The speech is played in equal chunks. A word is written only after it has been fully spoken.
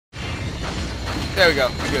There we go.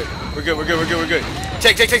 We're good. We're good. We're good. We're good. We're good.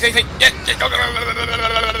 Take.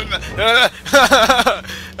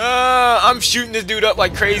 Yeah. I'm shooting this dude up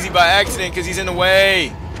like crazy by accident because he's in the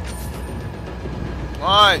way.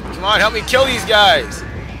 Come on, help me kill these guys.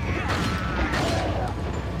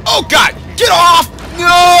 Oh God, get off!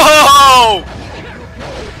 No!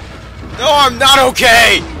 No, I'm not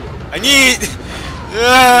okay. I need.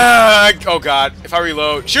 Oh God, if I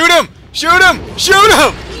reload, shoot him! Shoot him! Shoot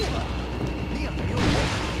him!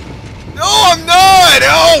 No, I'm not!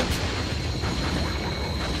 Help!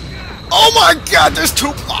 Oh my God, there's 2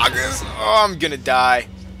 bloggers! Oh, I'm gonna die.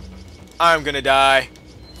 I'm gonna die.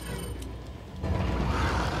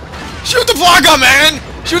 Shoot the blogger, man!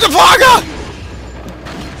 Shoot the blogger!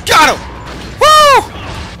 Got him! Woo!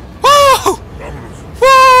 Woo!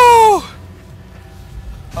 Woo!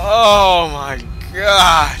 Oh my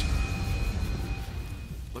God!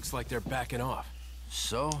 Looks like they're backing off.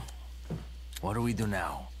 So, what do we do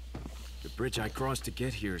now? The bridge I crossed to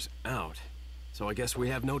get here's out. So I guess we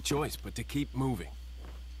have no choice but to keep moving.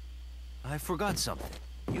 I forgot something.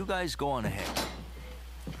 You guys go on ahead.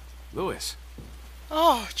 Lewis.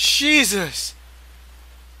 Oh, Jesus!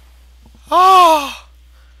 Oh!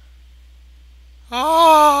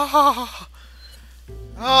 Oh!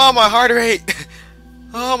 Oh, my heart rate!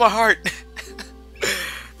 Oh, my heart!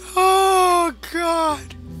 Oh,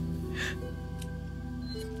 God!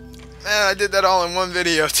 Man, I did that all in one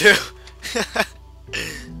video, too.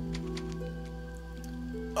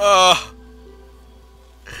 Oh,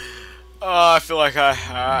 I feel like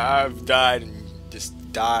I've died and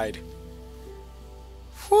just died.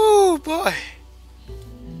 Whoo, boy!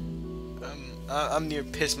 I'm near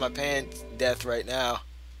piss my pants death right now.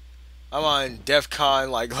 I'm on DEF CON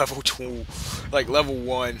like level 2, like level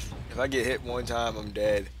 1. If I get hit one time, I'm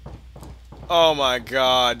dead. Oh my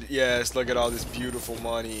God! Yes, look at all this beautiful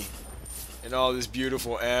money and all this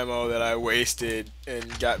beautiful ammo that I wasted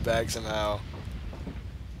and got back somehow.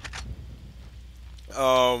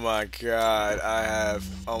 Oh my God! I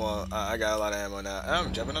got a lot of ammo now.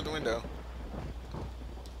 I'm jumping out the window.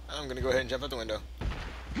 I'm gonna go ahead and jump out the window.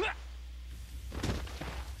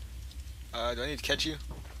 Do I need to catch you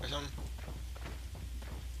or something?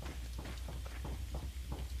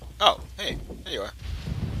 Oh, hey, there you are.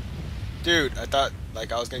 Dude, I thought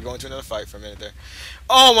like I was gonna go into another fight for a minute there.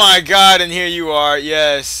 Oh my God, and here you are,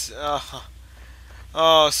 yes.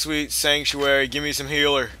 Oh, sweet sanctuary, give me some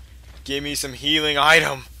healer. Give me some healing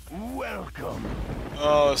item. Welcome.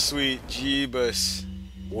 Oh, sweet Jeebus.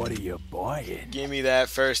 What are you buying? Give me that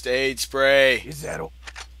first aid spray. Is that all?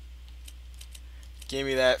 Give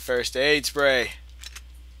me that first aid spray.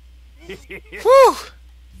 Whew!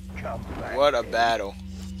 Come back. What a battle.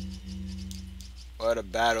 What a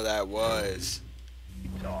battle that was.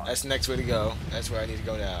 That's the next way to go. That's where I need to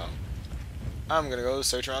go now. I'm gonna go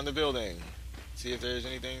search around the building. See if there's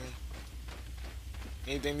anything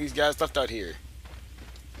these guys left out here.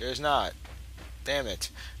 There's not. Damn it.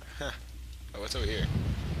 Oh, what's over here?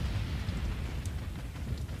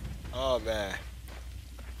 Oh man.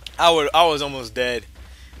 I was almost dead.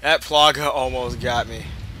 That Plaga almost got me.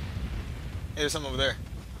 Hey, there's something over there.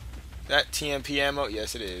 That TMP ammo?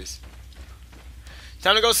 Yes, it is.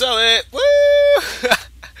 Time to go sell it. Woo!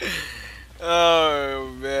 Oh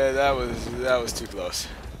man, that was too close.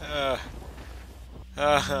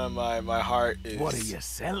 My heart is. What are you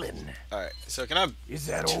selling? All right, so can I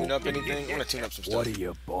tune up anything? I want to tune up some stuff. What are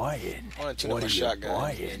you buying? I want to tune up my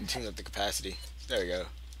shotgun and tune up the capacity. There we go.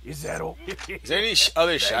 Is that all? Is there any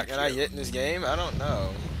other shotgun I get in this game? I don't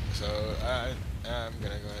know. So I'm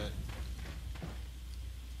gonna go ahead.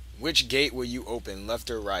 Which gate will you open? Left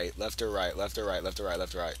or right? Left or right? Left or right? Left or right?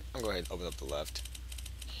 Left or right? I'm going to go ahead and open up the left.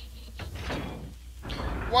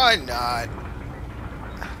 Why not?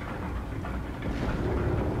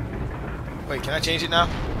 Wait, can I change it now?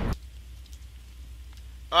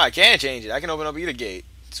 Oh, I can change it. I can open up either gate.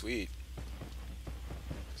 Sweet.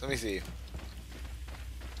 So let me see.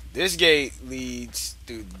 This gate leads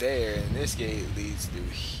through there, and this gate leads through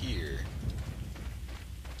here.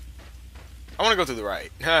 I want to go to the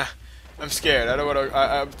right. I'm scared.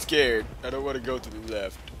 I'm scared. I don't want to go to the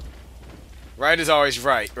left. Right is always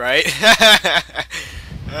right, right?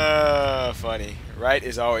 Funny. Right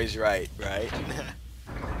is always right, right?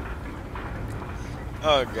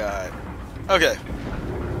 Oh God. Okay.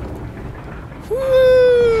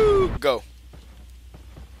 Woo! Go.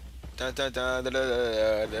 Dun, dun, dun, da, da,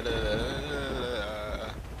 da, da, da, da.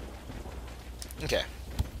 Okay.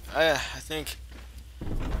 I think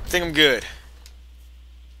I'm good.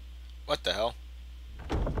 What the hell?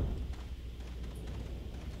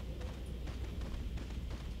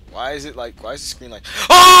 Why is the screen like,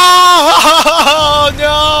 oh!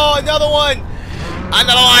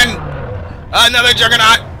 Another one! Another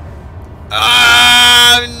juggernaut!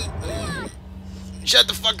 Shut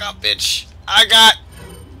the fuck up, bitch. I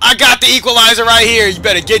got the equalizer right here. You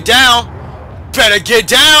better get down. Better get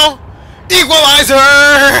down. Equalizer!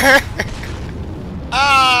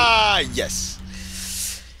 Yes.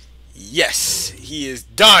 Yes, he is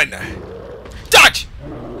done. Dodge!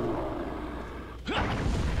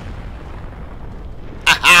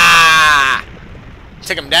 Aha!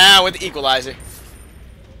 Take him down with the equalizer.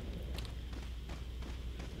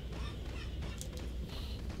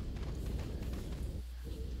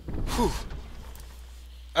 Whew.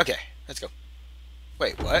 Okay, let's go.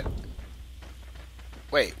 Wait, what?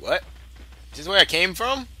 Wait, what? Is this where I came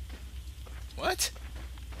from? What?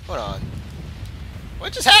 Hold on.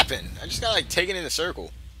 What just happened? I just got like taken in a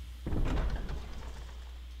circle.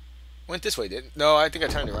 Went this way, didn't? No, I think I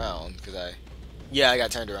turned around because I. Yeah, I got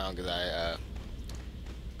turned around because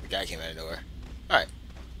the guy came out of nowhere. All right.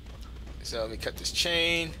 So let me cut this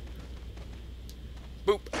chain.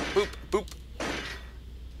 Boop, boop, boop.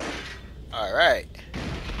 All right.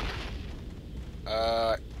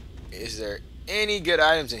 Is there any good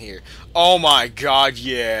items in here? Oh my God,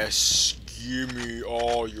 yes. Give me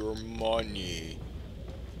all your money.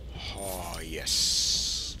 Oh,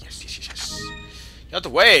 yes. Yes, yes, yes, yes. Get out the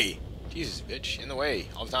way. Jesus, bitch. In the way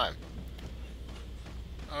all the time.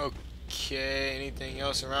 Okay, anything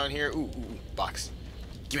else around here? Ooh, box.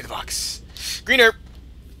 Give me the box. Green herb.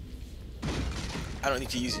 I don't need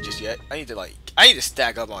to use it just yet. I need to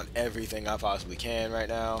stack up on everything I possibly can right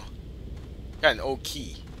now. Got an old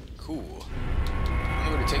key. Cool. I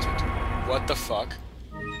wonder what it takes me to. What the fuck?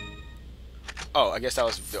 Oh, I guess that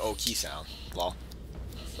was the old key sound. Lol.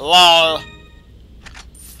 LOL.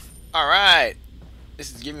 Alright.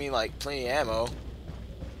 This is giving me like plenty of ammo.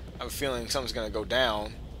 I have a feeling something's gonna go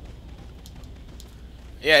down.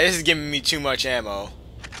 Yeah, this is giving me too much ammo.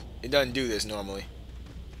 It doesn't do this normally.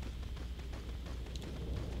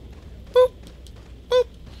 Boop. Boop.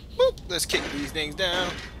 Boop. Let's kick these things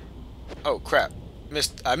down. Oh crap.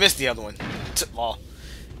 I missed the other one. Lol.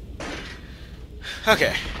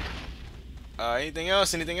 Okay. Anything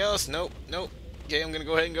else? Anything else? Nope. Nope. Okay, I'm gonna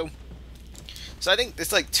go ahead and go. So I think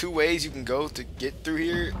there's like 2 ways you can go to get through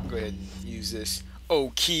here. Go ahead and use this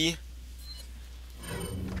O key.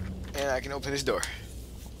 And I can open this door.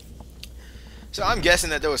 So I'm guessing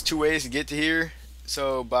that there was 2 ways to get to here.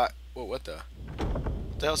 So but what the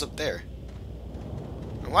hell's up there?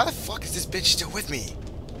 And why the fuck is this bitch still with me?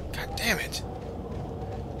 God damn it.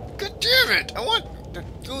 God damn it! I want to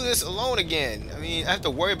do this alone again. I mean, I have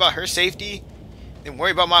to worry about her safety, then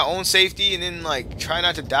worry about my own safety, and then like try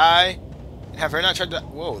not to die, and have her not try to.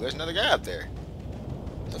 Whoa, there's another guy up there.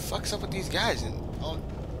 What the fuck's up with these guys? And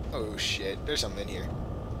oh shit, there's something in here.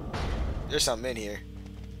 There's something in here.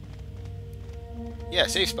 Yeah,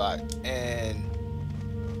 safe spot and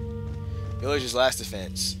village's last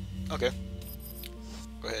defense. Okay.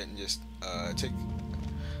 Go ahead and just take.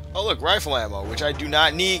 Oh look, rifle ammo, which I do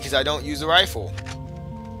not need because I don't use the rifle.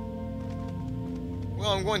 Well,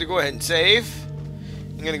 I'm going to go ahead and save.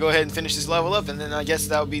 I'm going to go ahead and finish this level up, and then I guess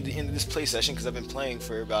that will be the end of this play session because I've been playing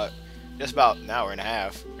for just about an hour and a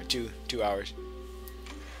half or two hours.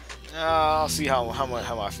 I'll see how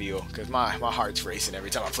I feel because my heart's racing every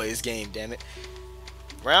time I play this game. Damn it.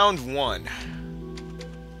 Round 1.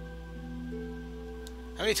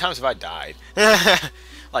 How many times have I died?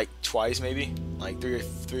 Like twice, maybe. Like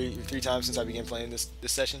three times since I began playing this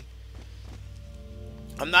session.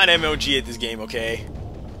 I'm not MLG at this game, okay?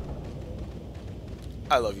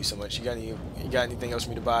 I love you so much. You got anything else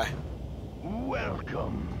for me to buy?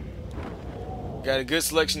 Welcome. Got a good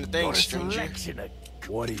selection of things, stranger.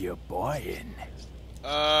 What are you buying?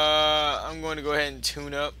 I'm going to go ahead and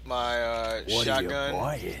tune up my shotgun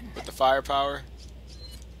with the firepower.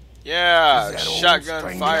 Yeah,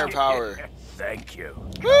 shotgun firepower. Thank you.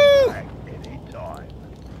 Woo!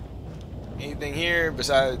 Anything here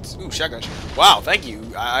besides shotgun shells? Wow, thank you.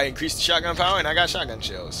 I increased the shotgun power and I got shotgun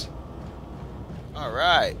shells.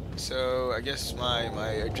 Alright, so I guess my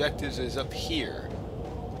objectives is up here.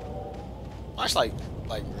 Watch like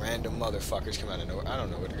random motherfuckers come out of nowhere. I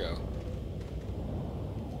don't know where to go.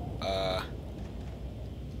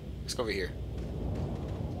 Let's go over here.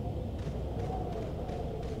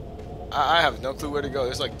 I have no clue where to go.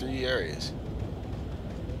 There's like 3 areas.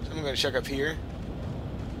 So I'm gonna check up here.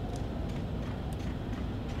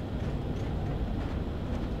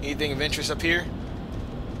 Anything of interest up here?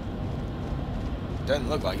 Doesn't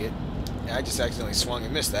look like it. Yeah, I just accidentally swung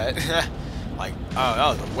and missed that. Like,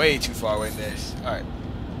 oh, that was way too far away to miss. Alright.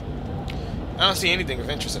 I don't see anything of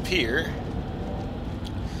interest up here.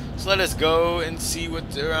 So let us go and see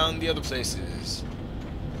what's around the other places.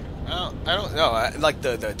 I don't know. Like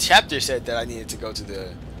the chapter said that I needed to go to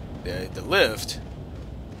the lift,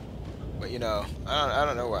 but you know, I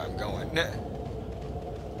don't know where I'm going.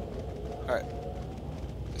 All right.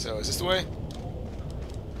 So is this the way?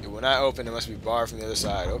 It will not open. It must be barred from the other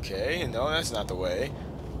side. Okay. No, that's not the way.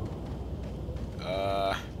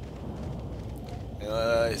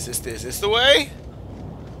 Is this the way?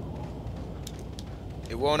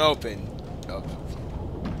 It won't open. Oh.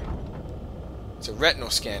 It's a retinal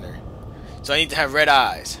scanner. So I need to have red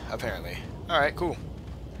eyes, apparently. Alright, cool.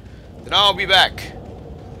 Then I'll be back.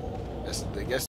 I guess